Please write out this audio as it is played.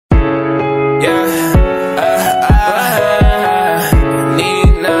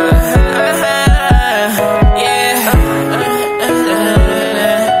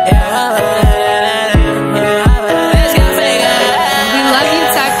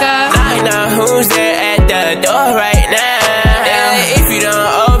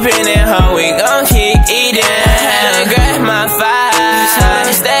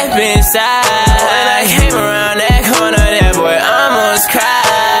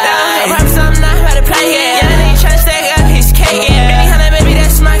I promise I'm not about to play, yeah. Young nigga tryna stack up his cake, yeah. Baby,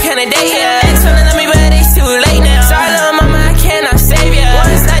 that's my kind of date, yeah. Ex wanna love me, but it's too late now. Sorry, little mama, I cannot save ya.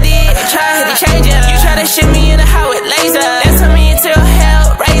 Once I did, try to change ya. You try to shit me in the house with laser. That turned me into a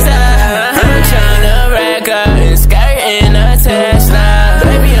hellraiser. I'm tryna rack up and skirt in a Tesla.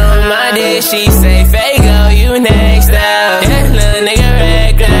 Baby on my dick, she say, Faygo, you next up. Yeah, little nigga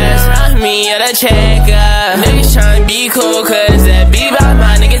reckless. Run me at a checker. Niggas tryna be cool, cause that beat by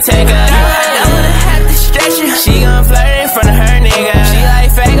my nigga tecca. I wanna have to stretch her. She gon' flirt in front of her nigga. She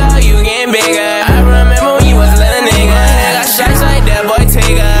like, Faygo, you getting bigger. I remember when you was a little nigga. Got shots like that boy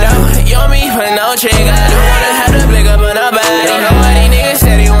Tigger. No, you want me for no trigger. Don't wanna have to blick up on nobody. Nobody niggas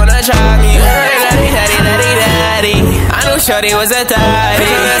said he wanna try me. Daddy. I knew shorty was a thotty.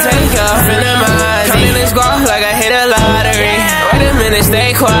 Take off in the mind. Come in this golf like I hit a lottery. Wait a minute,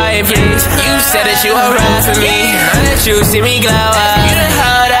 stay quiet, please. You said that you would ride for me. Now that you see me glow up.